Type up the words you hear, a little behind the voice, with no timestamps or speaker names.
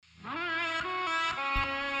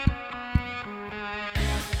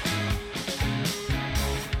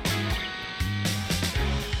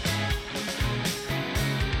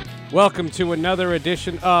Welcome to another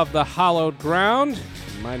edition of the Hallowed Ground.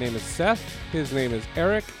 My name is Seth. His name is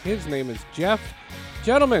Eric. His name is Jeff.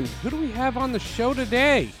 Gentlemen, who do we have on the show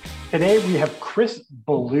today? Today we have Chris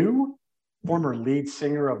Ballew, former lead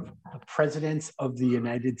singer of the Presidents of the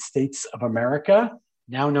United States of America,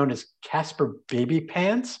 now known as Casper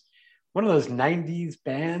Babypants, one of those 90s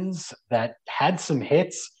bands that had some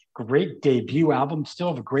hits, great debut album, still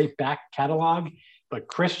have a great back catalog, but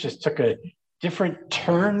Chris just took a different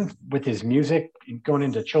turn with his music, going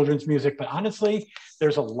into children's music. But honestly,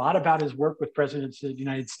 there's a lot about his work with Presidents of the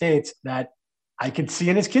United States that I could see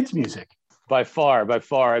in his kids' music. By far.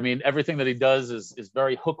 I mean, everything that he does is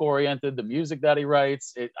very hook-oriented. The music that he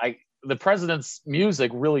writes, the president's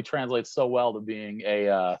music really translates so well to being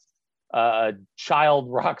a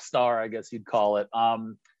child rock star, I guess you'd call it.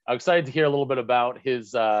 I'm excited to hear a little bit about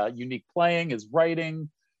his unique playing, his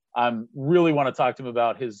writing. Really want to talk to him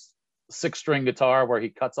about his 6-string guitar where he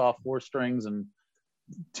cuts off 4 strings and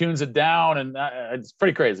tunes it down, and it's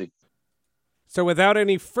pretty crazy. So without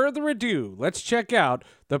any further ado, let's check out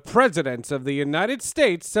the Presidents of the United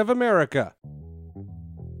States of America.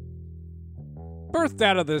 Birthed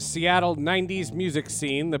out of the Seattle 90s music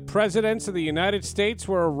scene, the Presidents of the United States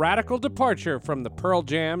were a radical departure from the Pearl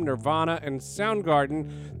Jam, Nirvana, and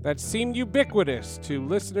Soundgarden that seemed ubiquitous to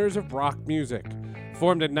listeners of rock music.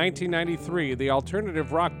 Formed in 1993, the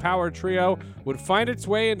alternative rock power trio would find its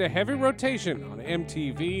way into heavy rotation on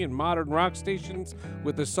MTV and modern rock stations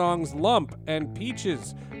with the songs Lump and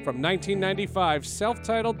Peaches from 1995's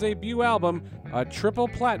self-titled debut album, a triple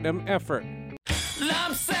platinum effort.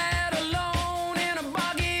 Lump sat alone in a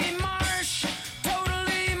boggy marsh,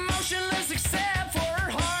 totally motionless except for her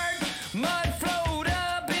heart. Mud flowed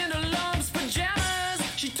up into Lump's pajamas.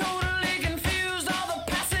 She totally confused all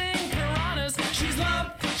the passing piranhas. She's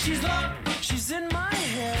Lump, she's in my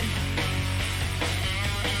head.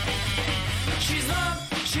 She's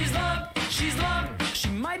Lump, she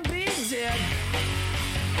might be dead.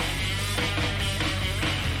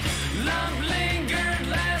 Lump lingered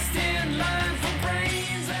last in line for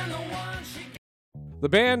brains, and the one she... The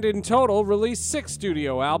band in total released 6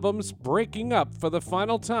 studio albums, breaking up for the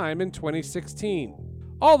final time in 2016.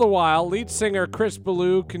 All the while, lead singer Chris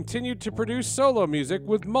Ballew continued to produce solo music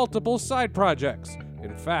with multiple side projects.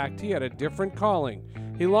 In fact, he had a different calling.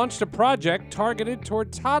 He launched a project targeted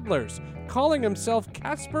toward toddlers, calling himself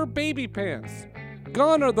Casper Babypants.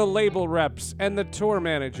 Gone are the label reps and the tour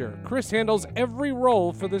manager. Chris handles every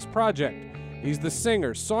role for this project. He's the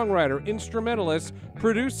singer, songwriter, instrumentalist,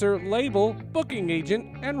 producer, label, booking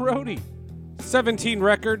agent, and roadie. 17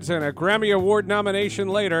 records and a Grammy Award nomination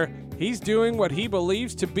later, he's doing what he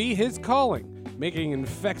believes to be his calling, making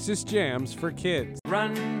infectious jams for kids.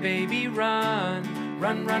 Run, baby, run.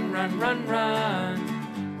 Run, run, run, run,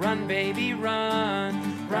 run. Run, baby,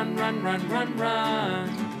 run. Run, run, run, run, run.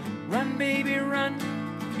 Run, baby, run.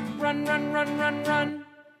 Run, run, run, run, run.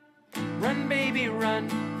 Run, baby, run.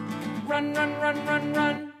 Run, run, run, run,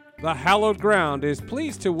 run. The Hallowed Ground is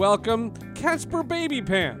pleased to welcome Casper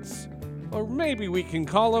Babypants, or maybe we can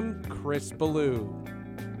call him Chris Ballew.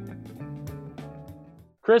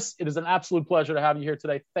 Chris, it is an absolute pleasure to have you here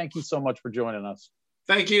today. Thank you so much for joining us.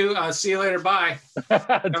 Thank you. See you later. Bye.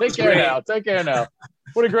 Take care now.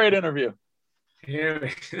 What a great interview. Yeah,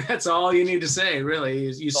 that's all you need to say,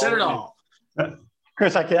 really. You said it all.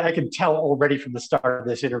 Chris, I can tell already from the start of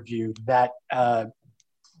this interview that the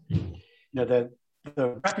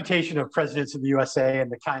reputation of Presidents of the USA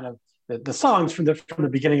and the kind of the songs from the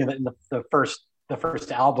beginning of the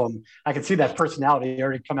first album, I can see that personality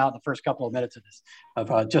already come out in the first couple of minutes of this,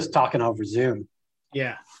 of just talking over Zoom.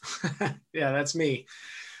 Yeah, yeah, that's me.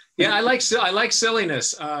 Yeah, I like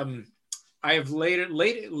silliness. I have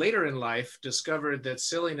later in life discovered that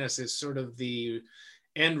silliness is sort of the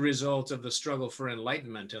end result of the struggle for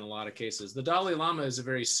enlightenment in a lot of cases. The Dalai Lama is a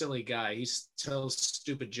very silly guy. He tells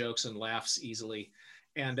stupid jokes and laughs easily.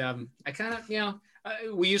 And I kind of,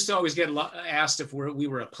 we used to always get asked if we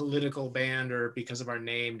were a political band, or because of our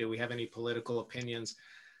name, do we have any political opinions?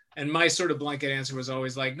 And my sort of blanket answer was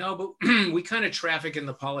always like, no, but we kind of traffic in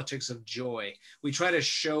the politics of joy. We try to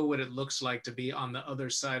show what it looks like to be on the other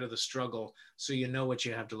side of the struggle, so you know what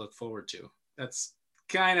you have to look forward to. That's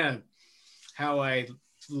kind of how I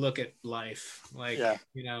look at life. Like,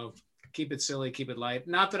 keep it silly, keep it light.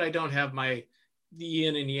 Not that I don't have my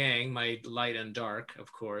yin and yang, my light and dark,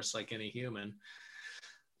 of course, like any human.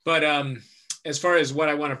 But as far as what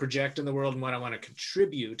I want to project in the world and what I want to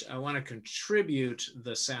contribute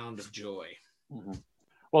the sound of joy. Mm-hmm.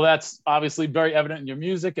 Well, that's obviously very evident in your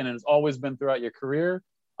music, and it has always been throughout your career.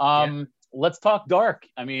 let's talk dark.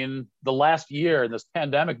 I mean, the last year, this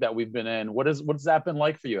pandemic that we've been in, what's that been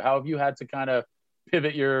like for you? How have you had to kind of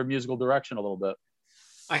pivot your musical direction a little bit?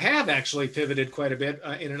 I have actually pivoted quite a bit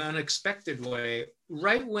in an unexpected way.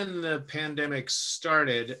 Right when the pandemic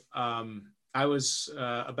started, I was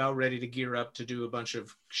about ready to gear up to do a bunch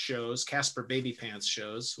of shows, Casper Babypants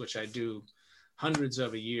shows, which I do hundreds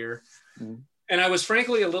of a year. Mm. And I was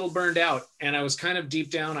frankly a little burned out, and I was kind of deep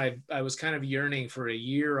down, I was kind of yearning for a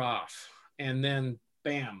year off. And then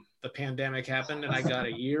bam, the pandemic happened and I got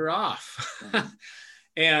a year off.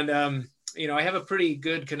 And, you know, I have a pretty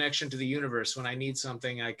good connection to the universe. When I need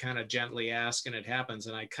something, I kind of gently ask and it happens.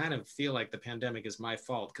 And I kind of feel like the pandemic is my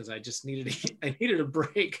fault because I just I needed a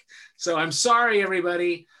break. So I'm sorry,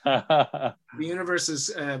 everybody. The universe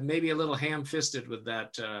is maybe a little ham-fisted with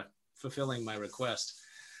that, fulfilling my request.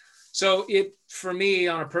 So for me,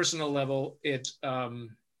 on a personal level, it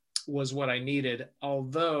was what I needed,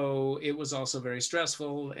 although it was also very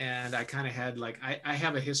stressful. And I kind of had I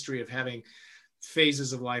have a history of having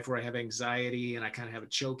phases of life where I have anxiety and I kind of have a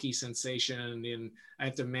choky sensation, and I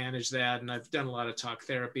have to manage that. And I've done a lot of talk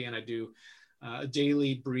therapy, and I do a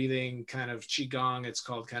daily breathing kind of qigong. It's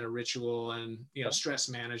called kind of ritual, and, you know, stress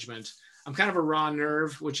management. I'm kind of a raw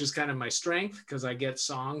nerve, which is kind of my strength because I get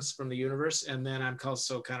songs from the universe. And then I'm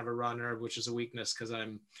also kind of a raw nerve, which is a weakness because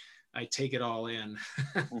I take it all in.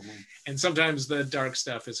 Mm-hmm. And sometimes the dark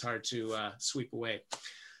stuff is hard to sweep away.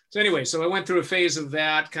 So anyway, so I went through a phase of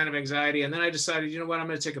that kind of anxiety. And then I decided, you know what, I'm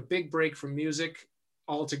going to take a big break from music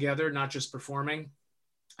altogether, not just performing.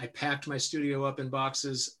 I packed my studio up in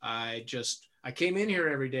boxes. I came in here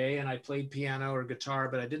every day and I played piano or guitar,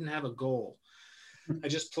 but I didn't have a goal. I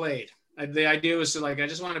just played. The idea was to I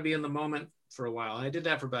just want to be in the moment for a while. And I did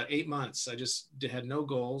that for about 8 months. I just had no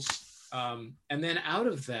goals. And then out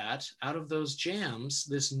of those jams,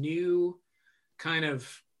 this new kind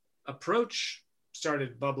of approach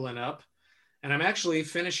started bubbling up. And I'm actually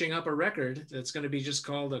finishing up a record that's going to be just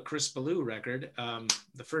called a Chris Ballew record.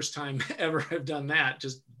 The first time ever I've done that,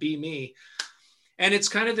 just be me. And it's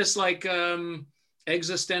kind of this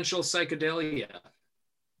existential psychedelia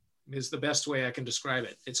is the best way I can describe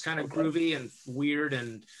it. It's kind of groovy and weird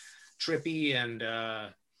and trippy, and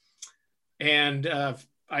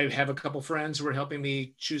I have a couple friends who are helping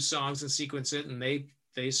me choose songs and sequence it, and they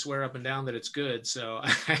swear up and down that it's good, so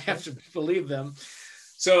I have to believe them.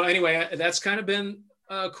 So anyway, that's kind of been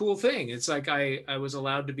a cool thing. It's like I was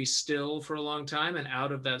allowed to be still for a long time, and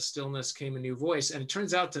out of that stillness came a new voice, and it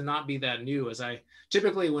turns out to not be that new. As I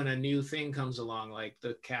typically, when a new thing comes along, like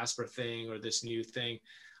the Casper thing or this new thing,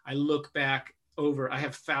 I look back over, I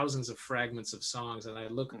have thousands of fragments of songs, and I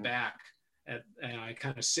look back at, and I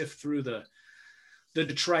kind of sift through the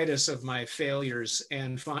detritus of my failures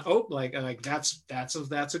and find,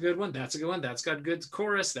 that's a good one. That's a good one. That's got good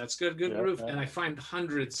chorus. That's good groove. Yeah. And I find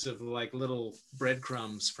hundreds of little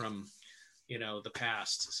breadcrumbs from, the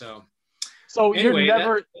past. So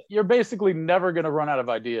anyway, you're basically never going to run out of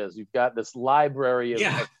ideas. You've got this library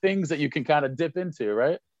of things that you can kind of dip into,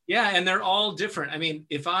 right? Yeah, and they're all different. I mean,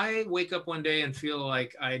 if I wake up one day and feel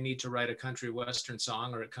like I need to write a country western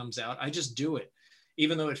song, or it comes out, I just do it,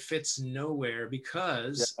 even though it fits nowhere,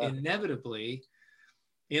 because inevitably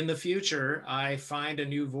in the future, I find a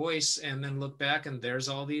new voice and then look back and there's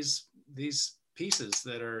all these pieces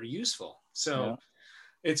that are useful. So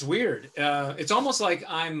it's weird. It's almost like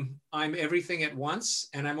I'm everything at once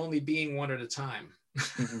and I'm only being one at a time.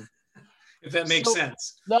 Mm-hmm. If that makes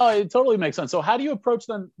sense. No, it totally makes sense. So how do you approach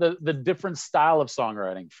then the different style of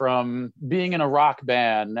songwriting, from being in a rock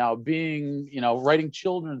band, now being, writing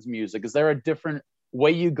children's music? Is there a different way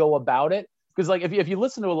you go about it? Because if you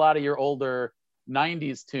listen to a lot of your older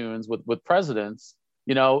 90s tunes with presidents,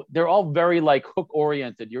 they're all very hook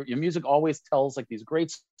oriented. Your music always tells these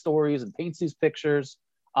great stories and paints these pictures.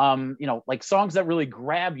 Songs that really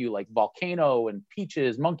grab you, like Volcano and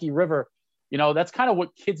Peaches, Monkey River. That's kind of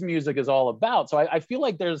what kids' music is all about. So I feel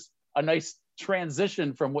like there's a nice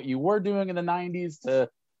transition from what you were doing in the 90s to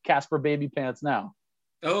Casper Babypants now.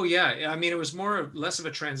 Oh, yeah. I mean, it was less of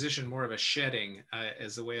a transition, more of a shedding,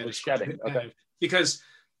 as the way I describe it. Okay. Because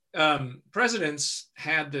presidents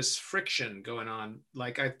had this friction going on.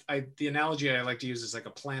 The analogy I like to use is like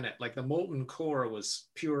a planet. Like the molten core was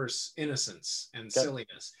pure innocence and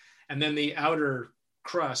silliness. And then the outer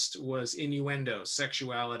crust was innuendo,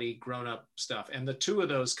 sexuality, grown-up stuff, and the two of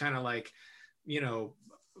those kind of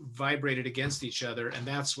vibrated against each other, and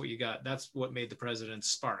that's what you got. That's what made the president's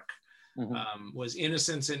spark. Mm-hmm. Was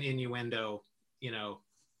innocence and innuendo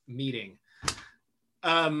meeting.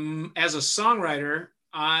 As a songwriter,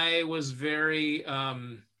 I was very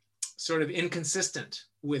sort of inconsistent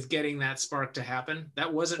with getting that spark to happen.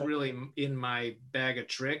 That wasn't really in my bag of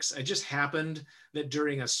tricks. It just happened that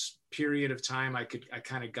during a period of time, I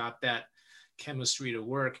kind of got that chemistry to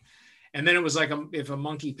work. And then it was like if a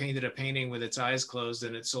monkey painted a painting with its eyes closed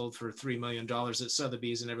and it sold for $3 million at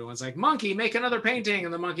Sotheby's, and everyone's like, "Monkey, make another painting."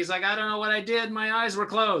 And the monkey's like, "I don't know what I did. My eyes were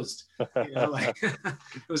closed." You know, like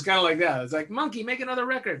it was kind of like that. It's like, "Monkey, make another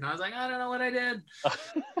record." And I was like, "I don't know what I did."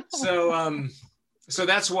 So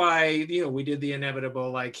that's why, you know, we did the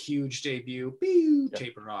inevitable, like, huge debut,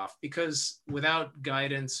 taper off, because without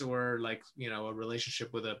guidance or, like, you know, a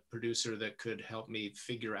relationship with a producer that could help me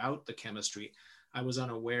figure out the chemistry, I was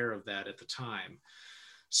unaware of that at the time.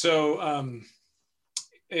 So,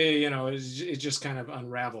 you know, it just kind of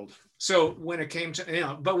unraveled. So when it came to, you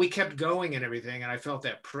know, but we kept going and everything, and I felt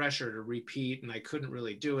that pressure to repeat, and I couldn't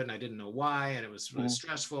really do it, and I didn't know why, and it was really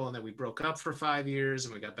stressful. And then we broke up for 5 years,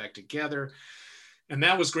 and we got back together. And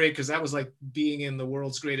that was great, because that was like being in the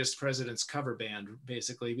world's greatest president's cover band,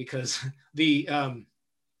 basically, because the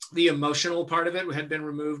emotional part of it had been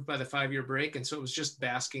removed by the 5-year break. And so it was just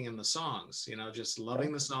basking in the songs, you know, just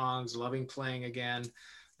loving the songs, loving playing again.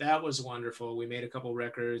 That was wonderful. We made a couple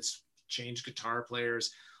records, changed guitar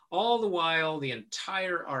players, all the while the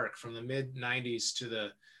entire arc from the mid 90s to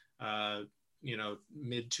the, you know,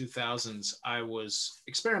 mid 2000s, I was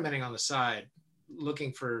experimenting on the side,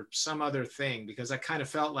 looking for some other thing, because I kind of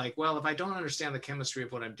felt like, well, if I don't understand the chemistry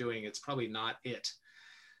of what I'm doing, it's probably not it.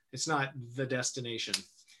 It's not the destination.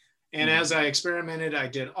 And as I experimented, I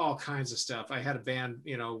did all kinds of stuff. I had a band,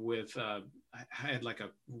 you know, with, I had like a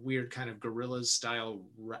weird kind of Gorillaz style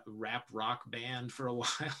rap rock band for a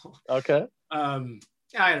while. Okay.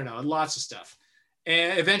 I don't know, lots of stuff.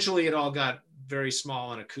 And eventually it all got very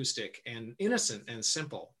small and acoustic and innocent and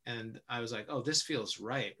simple. And I was like, oh, this feels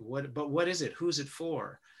right. But what is it? Who's it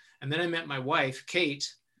for? And then I met my wife,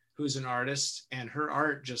 Kate, who's an artist, and her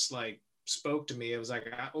art just like spoke to me. It was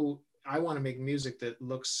like, oh, I want to make music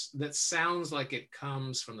that sounds like it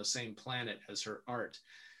comes from the same planet as her art.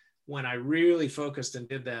 When I really focused and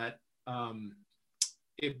did that,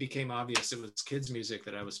 it became obvious it was kids' music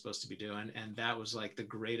that I was supposed to be doing. And that was like the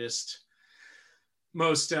greatest,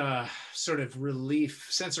 most sort of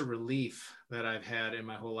sense of relief that I've had in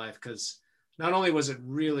my whole life. Because not only was it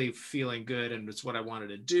really feeling good and it's what I wanted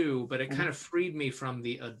to do, but it kind of freed me from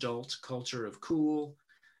the adult culture of cool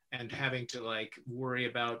and having to like worry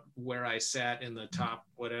about where I sat in the top,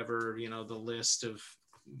 whatever, you know, the list of,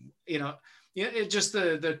 you know, it just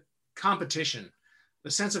the competition,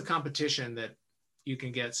 the sense of competition that you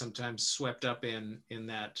can get sometimes swept up in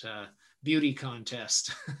that beauty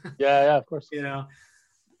contest. Yeah, of course. You know,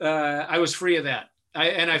 I was free of that.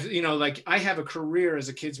 I've, you know, like I have a career as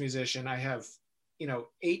a kids musician. I have, you know,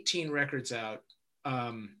 18 records out,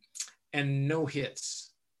 and no hits.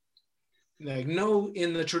 Like no,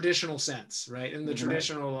 in the traditional sense, right? In the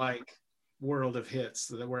traditional like world of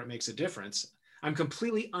hits, where it makes a difference. I'm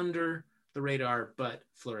completely under the radar, but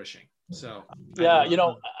flourishing. So yeah, you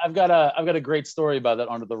know, I've got a great story about that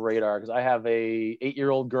under the radar, because I have a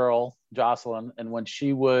 8-year-old girl, Jocelyn, and when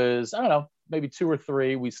she was, I don't know, maybe 2 or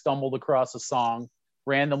 3, we stumbled across a song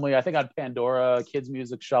randomly, I think on Pandora, Kids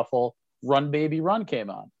Music Shuffle, Run Baby Run came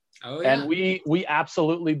on. Oh yeah. And we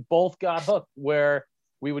absolutely both got hooked, where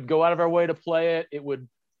we would go out of our way to play it. It would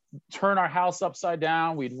turn our house upside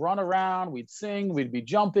down. We'd run around, we'd sing, we'd be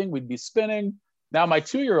jumping, we'd be spinning. Now my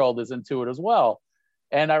 2-year-old is into it as well.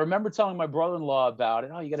 And I remember telling my brother-in-law about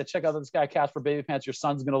it. Oh, you got to check out this guy, Casper Babypants. Your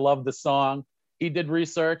son's going to love this song. He did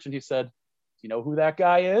research and he said, do you know who that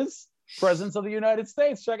guy is? President of the United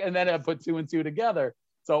States. Check. And then I put 2 and 2 together.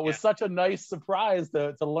 So it was such a nice surprise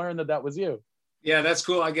to learn that was you. Yeah, that's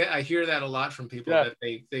cool. I hear that a lot from people, that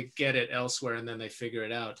they get it elsewhere and then they figure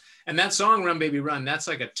it out. And that song, Run Baby Run, that's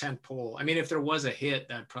like a tent pole. I mean, if there was a hit,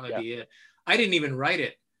 that'd probably be it. I didn't even write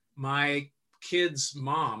it. My kid's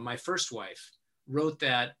mom, my first wife, wrote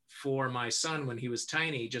that for my son when he was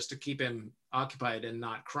tiny, just to keep him occupied and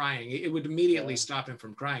not crying. It would immediately stop him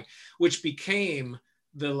from crying, which became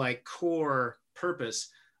the like core purpose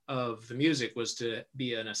of the music, was to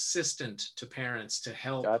be an assistant to parents to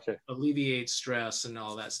help alleviate stress and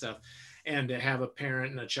all that stuff, and to have a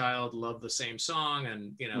parent and a child love the same song,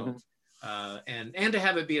 and you know, and to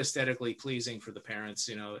have it be aesthetically pleasing for the parents,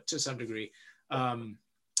 you know, to some degree.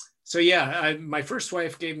 So yeah, my first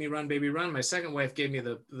wife gave me Run Baby Run. My second wife gave me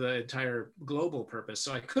the entire global purpose.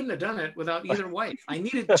 So I couldn't have done it without either wife. I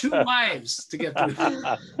needed 2 wives to get through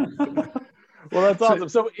that. Well, that's awesome.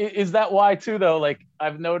 So is that why too, though? Like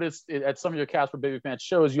I've noticed at some of your Casper Babypants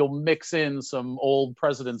shows, you'll mix in some old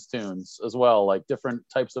President's tunes as well, like different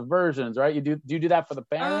types of versions, right? Do you do that for the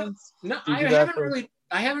parents? No, I haven't really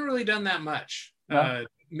I haven't really done that much. No?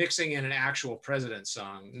 Mixing in an actual president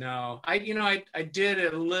song. No, I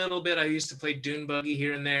did a little bit. I used to play Dune Buggy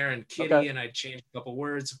here and there and Kitty, Okay. and I'd change a couple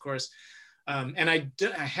words, of course. And I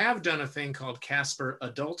have done a thing called Casper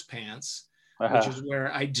Adult Pants, which is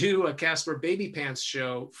where I do a Casper Babypants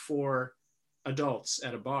show for adults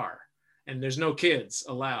at a bar, and there's no kids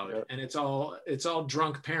allowed, Yep. and it's all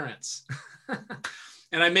drunk parents.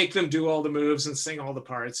 And I make them do all the moves and sing all the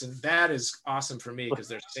parts. And that is awesome for me because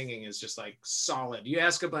their singing is just like solid. You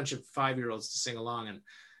ask a bunch of 5-year-olds to sing along and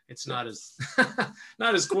it's not as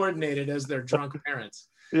not as coordinated as their drunk parents.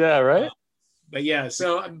 Yeah, right. But yeah,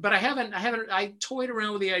 but I toyed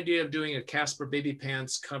around with the idea of doing a Casper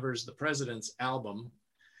Babypants covers the President's album,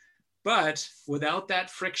 but without that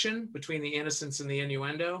friction between the innocence and the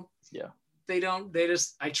innuendo. Yeah.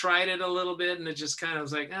 I tried it a little bit and it just kind of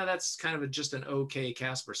was like, oh, that's kind of just an okay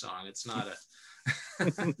Casper song. It's not a.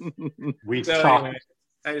 Anyway,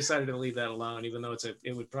 I decided to leave that alone, even though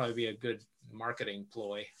it would probably be a good marketing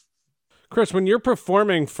ploy. Chris, when you're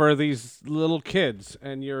performing for these little kids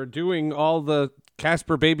and you're doing all the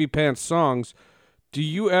Casper Babypants songs, do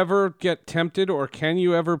you ever get tempted or can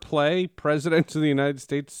you ever play Presidents of the United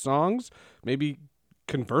States songs? Maybe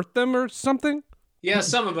convert them or something? Yeah,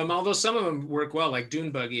 some of them, although some of them work well, like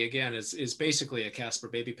Dune Buggy again is basically a Casper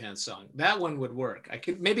Babypants song. That one would work.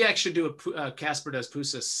 Maybe I should do a Casper Does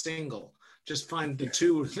Pusa single. Just find the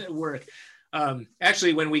two that work.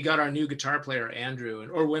 Actually, when we got our new guitar player, Andrew,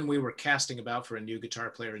 or when we were casting about for a new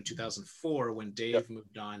guitar player in 2004, when Dave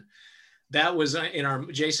moved on, that was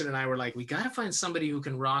Jason and I were like, we got to find somebody who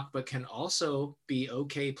can rock, but can also be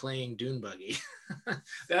okay playing Dune Buggy.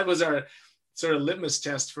 That was our sort of litmus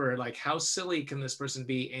test for like, how silly can this person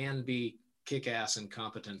be and be kick-ass and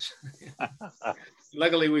competent?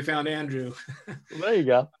 Luckily, we found Andrew. There you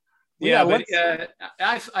go. Yeah, but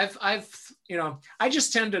I've I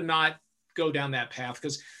just tend to not go down that path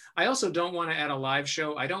because I also don't want to add a live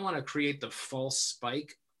show. I don't want to create the false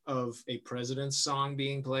spike of a president's song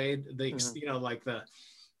being played. Like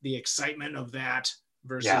the excitement of that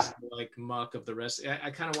versus like muck of the rest.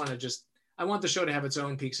 I kind of want to I want the show to have its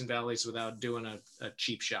own peaks and valleys without doing a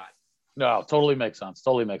cheap shot. No, Totally makes sense.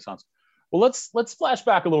 Well, let's flash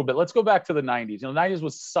back a little bit. Let's go back to the 90s. The 90s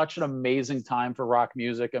was such an amazing time for rock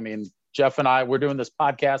music. I mean, Jeff and I, we're doing this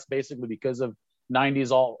podcast basically because of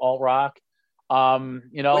 90s alt rock. Wait,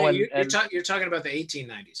 you're talking about the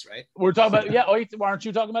 1890s, right? We're talking about, why aren't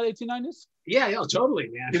you talking about 1890s? Yeah, totally,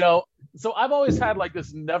 man. So I've always had like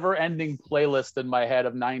this never ending playlist in my head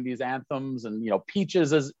of 90s anthems, and,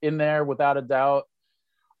 Peaches is in there without a doubt.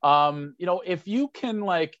 If you can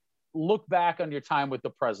like look back on your time with the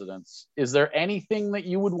Presidents, is there anything that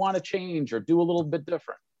you would want to change or do a little bit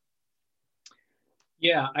different?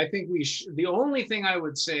 Yeah, I think the only thing I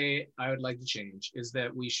would say I would like to change is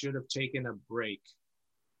that we should have taken a break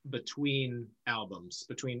between albums,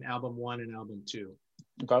 between album 1 and album 2.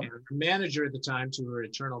 Okay. And our manager at the time, to her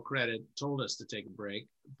eternal credit, told us to take a break,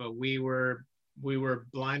 but we were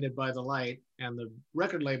blinded by the light, and the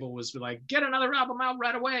record label was like, get another album out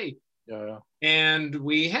right away. Yeah. And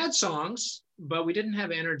we had songs, but we didn't have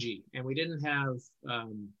energy, and we didn't have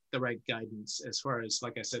the right guidance as far as,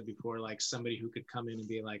 like I said before, like somebody who could come in and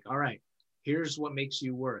be like, all right, here's what makes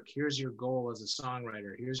you work. Here's your goal as a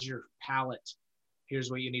songwriter. Here's your palette.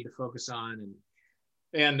 Here's what you need to focus on.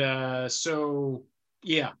 And so,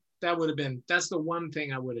 yeah, that's the one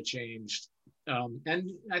thing I would have changed.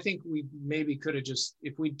 And I think we maybe could have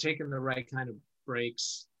if we'd taken the right kind of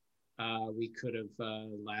breaks, we could have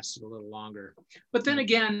lasted a little longer. But then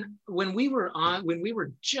again, when we were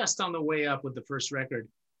just on the way up with the first record,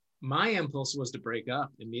 my impulse was to break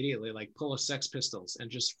up immediately, like pull a Sex Pistols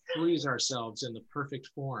and just freeze ourselves in the perfect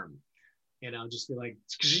form. Just be like,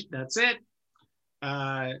 that's it.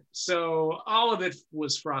 So all of it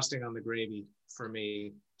was frosting on the gravy for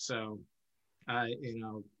me. So,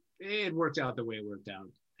 it worked out the way it worked out.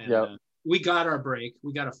 And we got our break.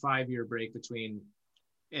 We got a 5-year break between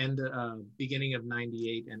beginning of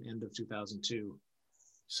 98 and end of 2002.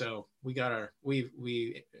 So we got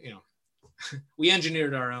we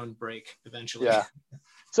engineered our own break eventually. Yeah.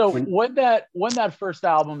 So when that first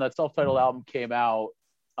album, that self-titled album came out,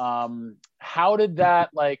 how did that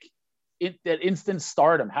that instant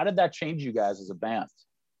stardom, how did that change you guys as a band?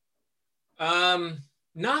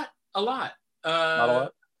 Not a lot. Not a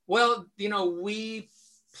lot? Well, we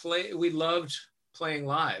loved playing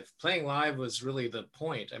live. Playing live was really the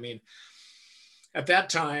point. I mean, at that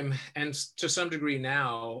time, and to some degree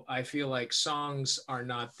now, I feel like songs are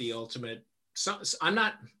not the ultimate.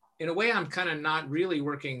 I'm kind of not really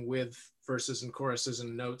working with verses and choruses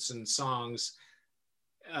and notes and songs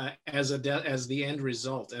as the end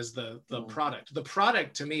result, as the product. The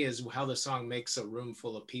product to me is how the song makes a room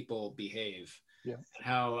full of people behave. Yeah.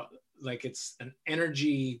 How like it's an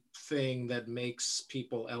energy thing that makes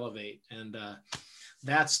people elevate, and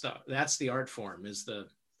that's the art form, is the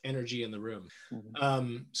energy in the room.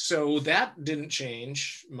 So that didn't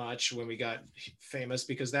change much when we got famous,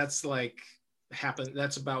 because that's like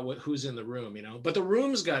that's about who's in the room, you know. But the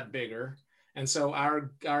rooms got bigger, and so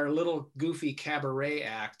our little goofy cabaret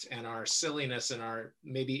act and our silliness and our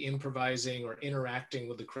maybe improvising or interacting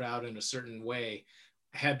with the crowd in a certain way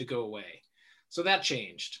had to go away. So that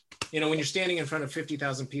changed. You know, when you're standing in front of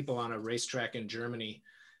 50,000 people on a racetrack in Germany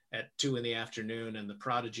at 2 p.m. and the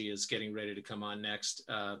Prodigy is getting ready to come on next,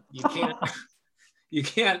 you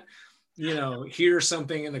can't, you know, hear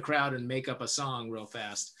something in the crowd and make up a song real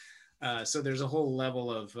fast. So there's a whole level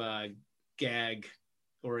of gag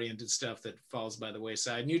oriented stuff that falls by the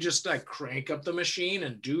wayside, and you just like crank up the machine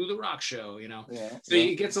and do the rock show, you know. So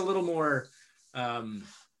it gets a little more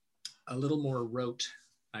rote,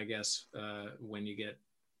 I guess, when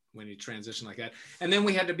you transition like that. And then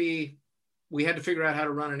we had to figure out how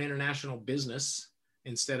to run an international business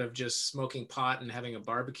instead of just smoking pot and having a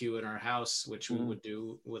barbecue in our house, which we would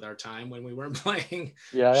do with our time when we weren't playing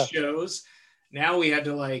shows. Now we had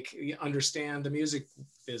to like understand the music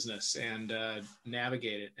business and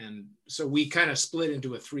navigate it. And so we kind of split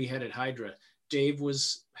into a 3-headed hydra. Dave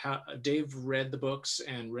read the books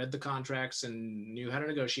and read the contracts and knew how to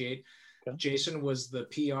negotiate. Okay. Jason was the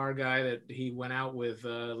PR guy that he went out with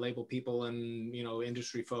label people and, you know,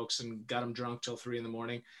 industry folks and got them drunk till 3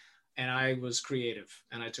 a.m. And I was creative,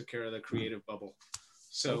 and I took care of the creative bubble.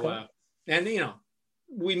 So, and you know,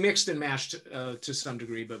 we mixed and matched to some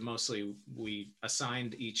degree, but mostly we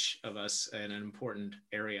assigned each of us an important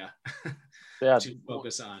area to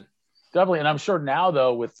focus on. Definitely. And I'm sure now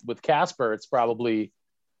though, with Casper, it's probably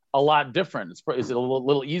a lot different. Is it a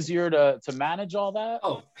little easier to manage all that?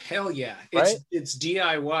 Oh, hell yeah. Right? It's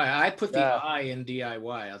DIY. I put the I in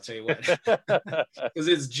DIY, I'll tell you what, because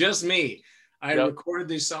it's just me. I recorded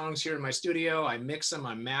these songs here in my studio. I mix them,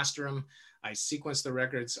 I master them, I sequence the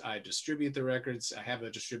records, I distribute the records. I have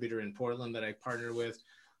a distributor in Portland that I partner with.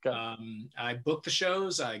 Okay. I book the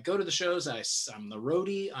shows, I go to the shows, I'm the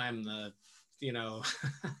roadie, I'm the, you know,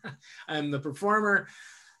 I'm the performer.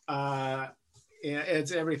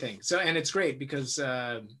 It's everything. So, and it's great because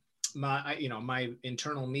my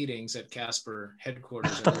internal meetings at Casper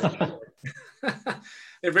headquarters are very short.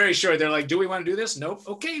 They're very short. They're like, do we want to do this? Nope.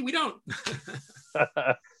 Okay, we don't.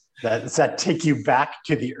 Does that take you back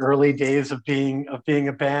to the early days of being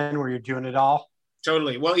a band where you're doing it all?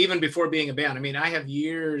 Totally. Well, even before being a band. I mean, I have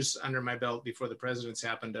years under my belt before the Presidents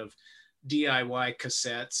happened of DIY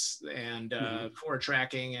cassettes and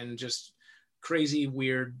 4-tracking and just crazy,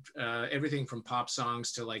 weird, everything from pop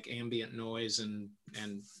songs to like ambient noise and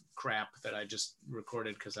crap that I just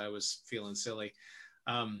recorded because I was feeling silly.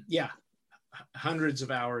 Hundreds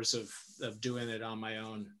of hours of doing it on my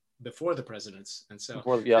own before the Presidents. And so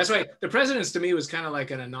that's why the Presidents to me was kind of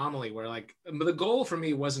like an anomaly where like the goal for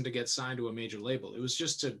me wasn't to get signed to a major label. It was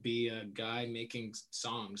just to be a guy making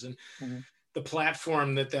songs. And the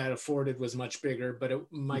platform that afforded was much bigger, but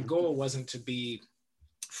my goal wasn't to be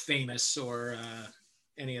famous or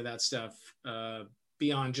any of that stuff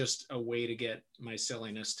beyond just a way to get my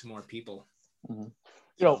silliness to more people. You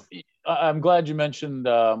know, I'm glad you mentioned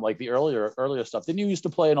like the earlier stuff. Didn't you used to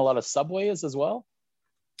play in a lot of subways as well?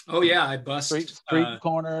 Oh yeah, I bust street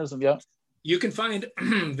corners and You can find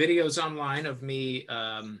videos online of me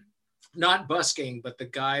not busking, but the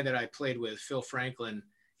guy that I played with, Phil Franklin,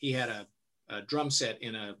 he had a drum set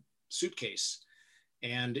in a suitcase.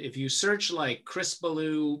 And if you search like Chris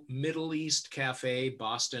Ballew, Middle East Cafe,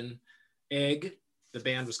 Boston, Egg, the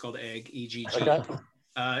band was called Egg, EGG. Okay.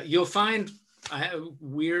 You'll find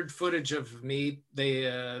weird footage of me.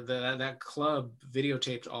 That club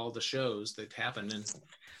videotaped all the shows that happened, and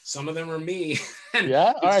some of them are me. And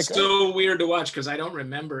it's so weird to watch because I don't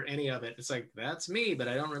remember any of it. It's like, that's me, but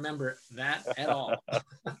I don't remember that at all.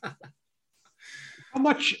 How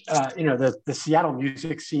much, the Seattle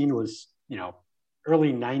music scene was,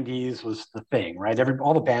 early 90s was the thing, right?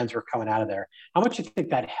 All the bands were coming out of there. How much do you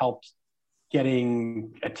think that helped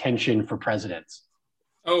getting attention for Presidents?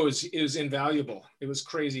 Oh, it was invaluable. It was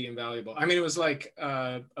crazy invaluable. I mean, it was like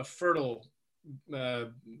a fertile,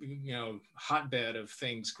 hotbed of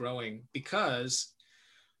things growing because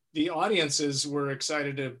the audiences were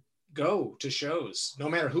excited to go to shows, no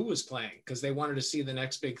matter who was playing, because they wanted to see the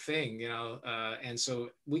next big thing, and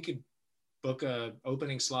so we could book a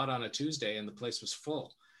opening slot on a Tuesday and the place was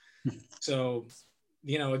full. So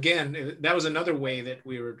you know, again, that was another way that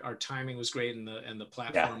our timing was great, and the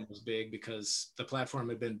platform was big, because the platform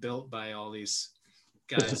had been built by all these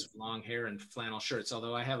guys with long hair and flannel shirts.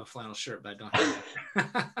 Although I have a flannel shirt, but I don't have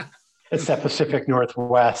that. It's that Pacific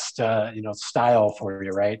Northwest, style for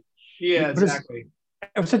you, right? Yeah, But exactly.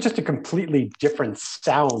 it was just a completely different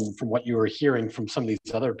sound from what you were hearing from some of these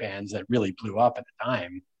other bands that really blew up at the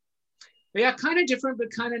time. Yeah, kind of different,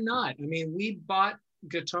 but kind of not. I mean, we bought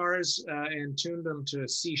guitars and tuned them to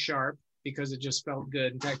C sharp because it just felt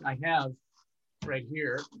good. In fact, I have right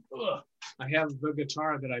here, I have the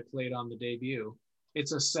guitar that I played on the debut.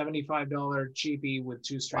 It's a $75 cheapie with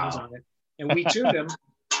 2 strings on it. And we tuned them.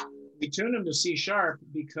 We tuned them to C sharp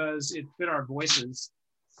because it fit our voices.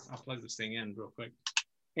 I'll plug this thing in real quick.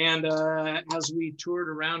 And as we toured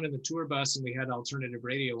around in the tour bus and we had alternative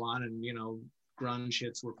radio on, and, you know, grunge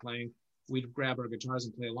hits were playing, we'd grab our guitars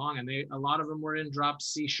and play along. And a lot of them were in dropped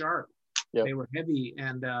C sharp. Yep. They were heavy.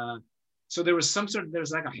 And so there was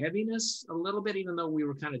like a heaviness a little bit, even though we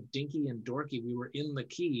were kind of dinky and dorky. We were in the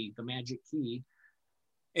key, the magic key.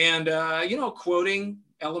 And, quoting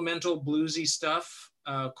elemental bluesy stuff,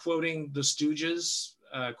 quoting the Stooges,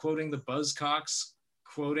 quoting the Buzzcocks,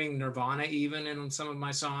 quoting Nirvana even in some of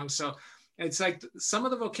my songs. So it's like some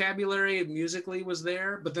of the vocabulary musically was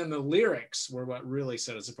there, but then the lyrics were what really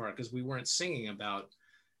set us apart, because we weren't singing about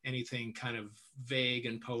anything kind of vague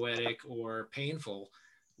and poetic or painful.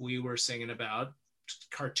 We were singing about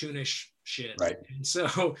cartoonish shit. Right. And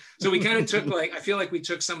so we kind of took I feel like we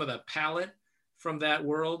took some of the palette from that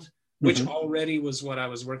world, which already was what I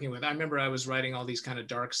was working with. I remember I was writing all these kind of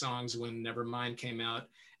dark songs when Nevermind came out,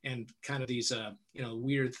 and kind of these,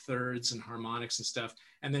 weird thirds and harmonics and stuff.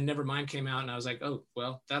 And then Nevermind came out, and I was like, oh,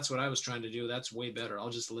 well, that's what I was trying to do. That's way better. I'll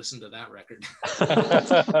just listen to that record.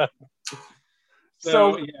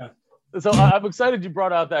 So I'm excited you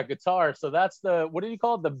brought out that guitar. So that's what do you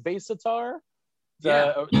call it? The basitar?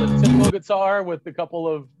 The typical guitar with a couple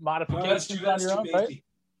of modifications on your own, right?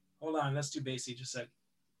 Hold on, that's too bassy. Just a sec.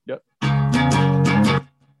 Yep.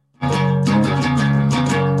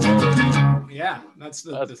 Yeah, that's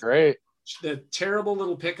great. The terrible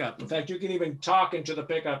little pickup. In fact, you can even talk into the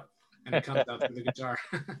pickup and it comes out through the guitar.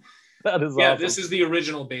 That is awesome. Awesome. This is the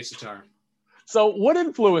original basitar. So what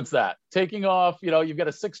influenced that? Taking off, you've got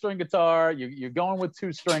a 6-string guiar, you're going with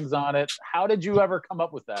 2 strings on it. How did you ever come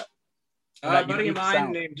up with that? A buddy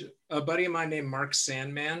of mine named Mark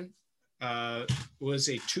Sandman was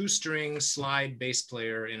a 2-string slide bass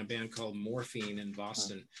player in a band called Morphine in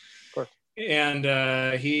Boston. Of course. And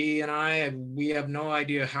he and we have no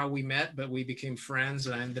idea how we met, but we became friends,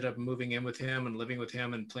 and I ended up moving in with him and living with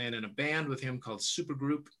him and playing in a band with him called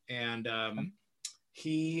Supergroup. And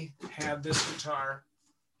he had this guitar.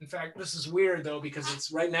 In fact, this is weird though, because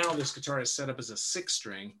it's right now this guitar is set up as a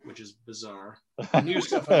 6-string, which is bizarre. The new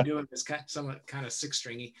stuff I'm doing is somewhat kind of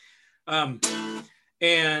 6-stringy.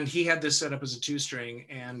 And he had this set up as a 2-string,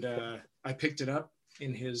 and I picked it up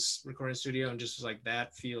in his recording studio and just was like,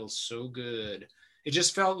 that feels so good. It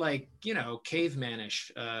just felt like,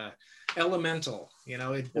 cavemanish, elemental.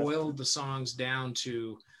 It boiled the songs down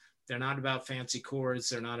to, they're not about fancy chords,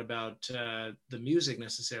 they're not about the music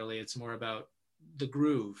necessarily, it's more about the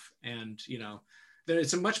groove. And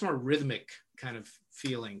it's a much more rhythmic kind of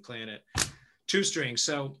feeling playing it 2-string.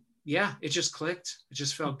 So yeah, it just clicked. It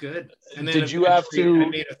just felt good. And then I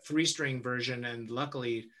made a 3-string version, and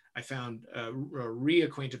luckily I found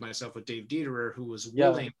reacquainted myself with Dave Dieterer, who was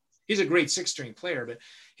willing. Yeah. He's a great 6-string player, but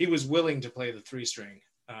he was willing to play the 3-string.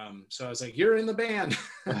 So I was like, "You're in the band."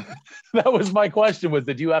 That was my question: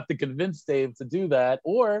 did you have to convince Dave to do that,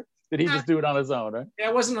 or did he just do it on his own? Right? Yeah,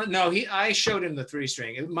 it wasn't. No, I showed him the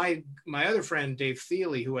 3-string. My other friend Dave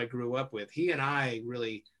Thiele, who I grew up with, he and I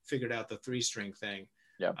really figured out the 3-string thing.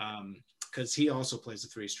 Yeah. Because he also plays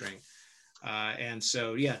the 3-string, and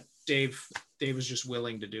so yeah, Dave was just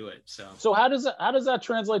willing to do it. So how does that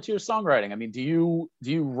translate to your songwriting? I mean, do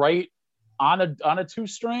you write on a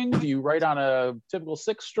 2-string? Do you write on a typical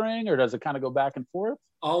 6-string, or does it kind of go back and forth?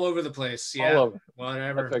 All over the place. Yeah. All over.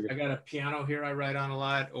 Whatever. I got a piano here I write on a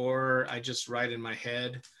lot, or I just write in my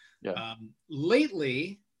head. Yeah.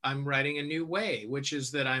 Lately, I'm writing a new way, which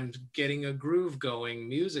is that I'm getting a groove going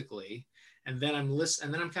musically. And then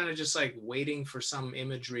I'm kind of just like waiting for some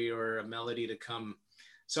imagery or a melody to come.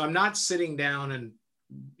 So I'm not sitting down and,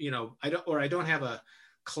 I don't have a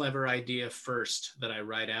clever idea first that I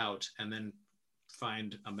write out and then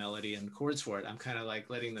find a melody and chords for it. I'm kind of like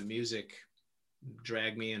letting the music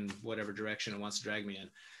drag me in whatever direction it wants to drag me in.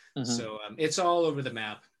 Mm-hmm. So it's all over the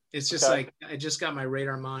map. It's just like, I just got my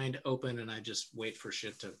radar mind open and I just wait for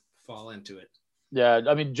shit to fall into it. Yeah,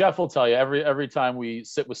 I mean, Jeff will tell you every time we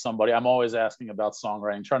sit with somebody, I'm always asking about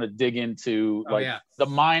songwriting, trying to dig into the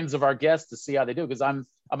minds of our guests to see how they do. Because I'm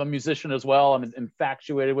a musician as well. I'm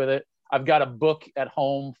infatuated with it. I've got a book at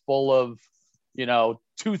home full of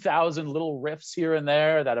 2,000 little riffs here and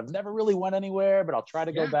there that have never really went anywhere, but I'll try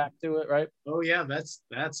to go back to it. Right? Oh yeah,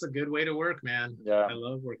 that's a good way to work, man. Yeah, I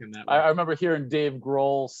love working that way. I remember hearing Dave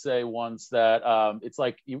Grohl say once that it's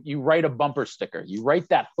like you write a bumper sticker, you write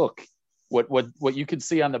that hook. What you can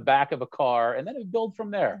see on the back of a car, and then you build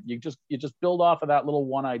from there. You just build off of that little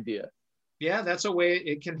one idea. Yeah, that's a way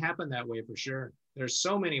it can happen that way for sure. There's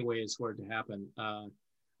so many ways for it to happen.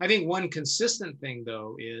 I think one consistent thing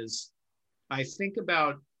though is I think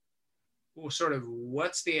about sort of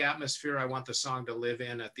what's the atmosphere I want the song to live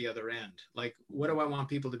in at the other end. Like, what do I want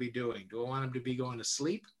people to be doing? Do I want them to be going to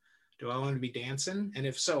sleep? Do I want them to be dancing? And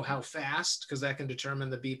if so, how fast? Because that can determine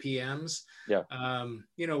the BPMs. Yeah.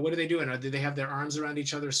 What are they doing? Do they have their arms around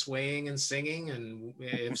each other swaying and singing? And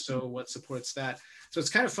if so, what supports that? So it's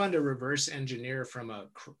kind of fun to reverse engineer from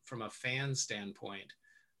a fan standpoint,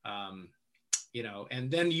 and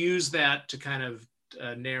then use that to kind of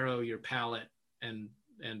narrow your palette and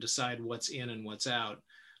decide what's in and what's out,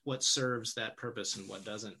 what serves that purpose and what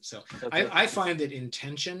doesn't. So I find that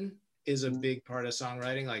intention is a big part of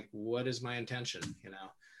songwriting. Like, what is my intention?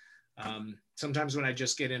 Sometimes when I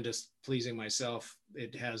just get into pleasing myself,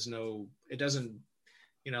 it doesn't,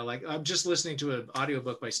 like I'm just listening to an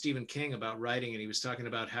audiobook by Stephen King about writing. And he was talking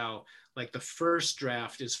about how like the first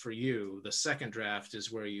draft is for you. The second draft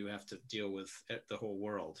is where you have to deal with the whole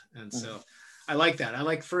world. And so I like that. I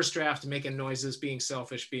like first draft, making noises, being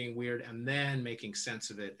selfish, being weird, and then making sense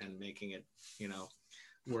of it and making it,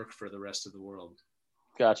 work for the rest of the world.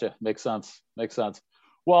 Gotcha. Makes sense.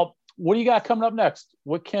 Well, what do you got coming up next?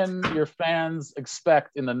 What can your fans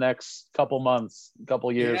expect in the next couple months,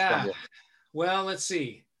 couple years from you? Well, let's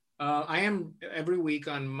see. I am every week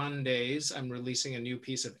on Mondays, I'm releasing a new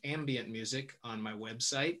piece of ambient music on my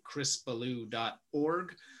website,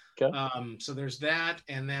 chrisballew.org. Okay. So there's that.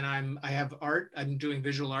 And then I have art. I'm doing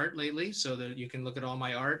visual art lately so that you can look at all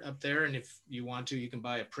my art up there. And if you want to, you can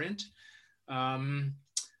buy a print.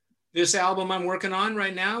 This album I'm working on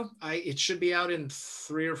right now, it should be out in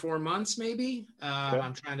 3 or 4 months, maybe.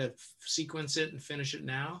 I'm trying to sequence it and finish it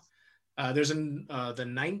now. There's the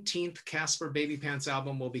 19th Casper Babypants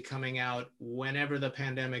album will be coming out whenever the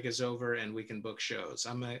pandemic is over and we can book shows.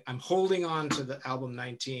 I'm holding on to the album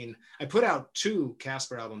 19. I put out 2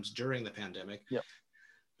 Casper albums during the pandemic,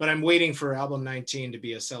 but I'm waiting for album 19 to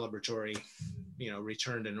be a celebratory,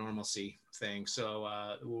 return to normalcy thing.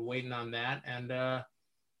 So we're waiting on that, and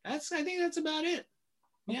I think that's about it.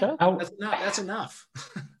 Yeah, that's enough.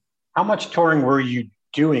 How much touring were you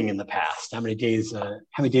doing in the past? How many days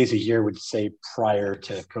a year would you say prior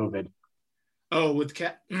to COVID? Oh, with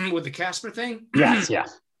the Casper thing? Yes, yeah.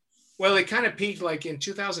 Well, it kind of peaked like in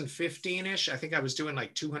 2015-ish. I think I was doing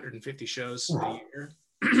like 250 shows a year.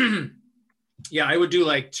 Yeah, I would do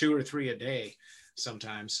like 2 or 3 a day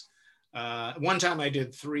sometimes. One time I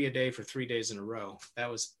did 3 a day for 3 days in a row.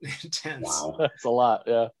 That was intense. Wow. That's a lot,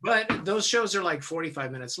 yeah. But those shows are like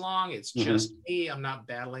 45 minutes long. It's just me. I'm not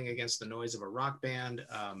battling against the noise of a rock band.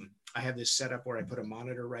 I have this setup where I put a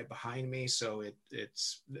monitor right behind me. So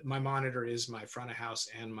it's my monitor is my front of house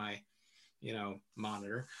and my,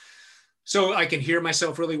 monitor. So I can hear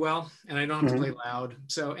myself really well and I don't have to play loud.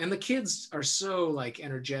 So, and the kids are so like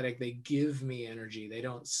energetic. They give me energy. They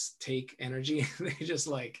don't take energy. They just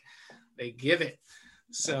they give it.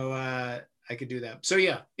 So I could do that. So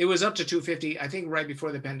yeah, it was up to 250. I think right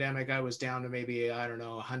before the pandemic, I was down to maybe,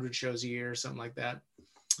 100 shows a year, something like that.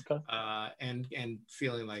 Okay. And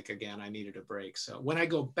feeling like, again, I needed a break. So when I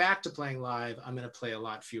go back to playing live, I'm going to play a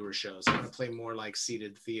lot fewer shows. I'm going to play more like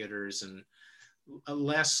seated theaters and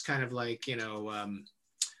less kind of like,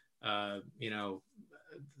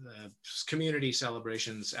 community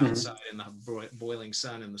celebrations outside in the boiling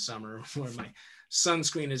sun in the summer where my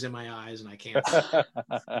sunscreen is in my eyes and I can't see.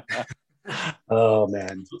 Oh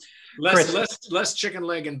man. Less chicken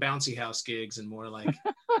leg and bouncy house gigs and more like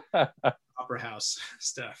opera house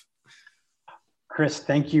stuff. Chris,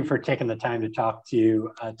 thank you for taking the time to talk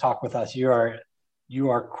with us. You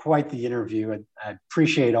are quite the interview. I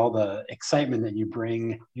appreciate all the excitement that you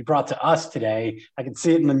brought to us today. I can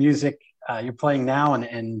see it in the music you're playing now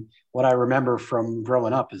and what I remember from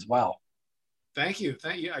growing up as well. Thank you.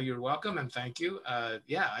 You're welcome, and thank you. I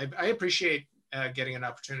appreciate getting an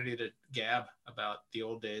opportunity to gab about the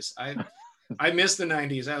old days. I miss the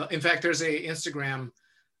 90s. In fact, there's a Instagram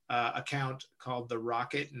account called the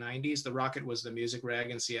Rocket 90s. The Rocket was the music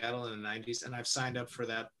rag in Seattle in the 90s, and I've signed up for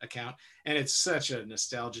that account. And it's such a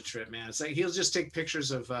nostalgia trip, man. It's like he'll just take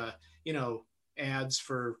pictures of ads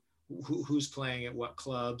for who's playing at what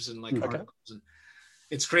clubs and like articles, and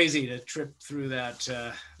it's crazy to trip through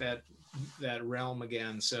that realm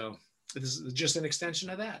again. So this is just an extension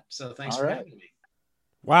of that. So thanks for having me.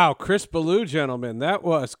 Wow, Chris Ballew, gentlemen, that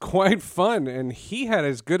was quite fun, and he had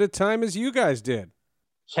as good a time as you guys did.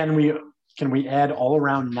 Can we add all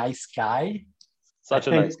around nice guy? Such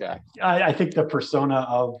a nice guy. I think the persona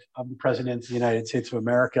of the President of the United States of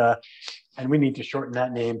America, and we need to shorten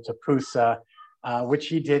that name to Pusa, which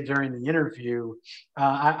he did during the interview.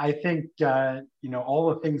 I think all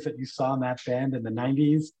the things that you saw in that band in the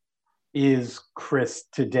 90s is Chris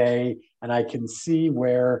today, and I can see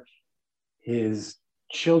where his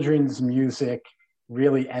children's music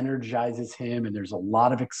really energizes him, and there's a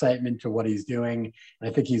lot of excitement to what he's doing. And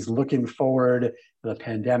I think he's looking forward to the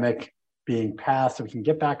pandemic being past so we can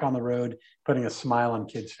get back on the road, putting a smile on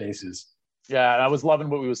kids' faces. Yeah, and I was loving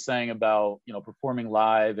what we was saying about, performing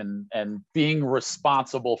live and being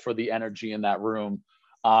responsible for the energy in that room.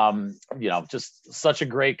 Just such a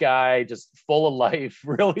great guy, just full of life,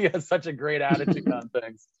 really has such a great attitude on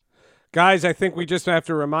things. Guys, I think we just have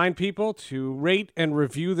to remind people to rate and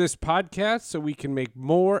review this podcast so we can make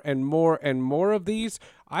more and more and more of these.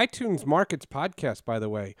 iTunes markets podcasts, by the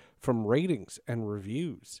way, from ratings and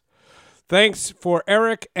reviews. Thanks for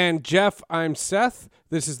Eric and Jeff. I'm Seth.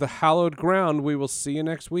 This is the Hallowed Ground. We will see you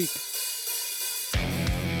next week.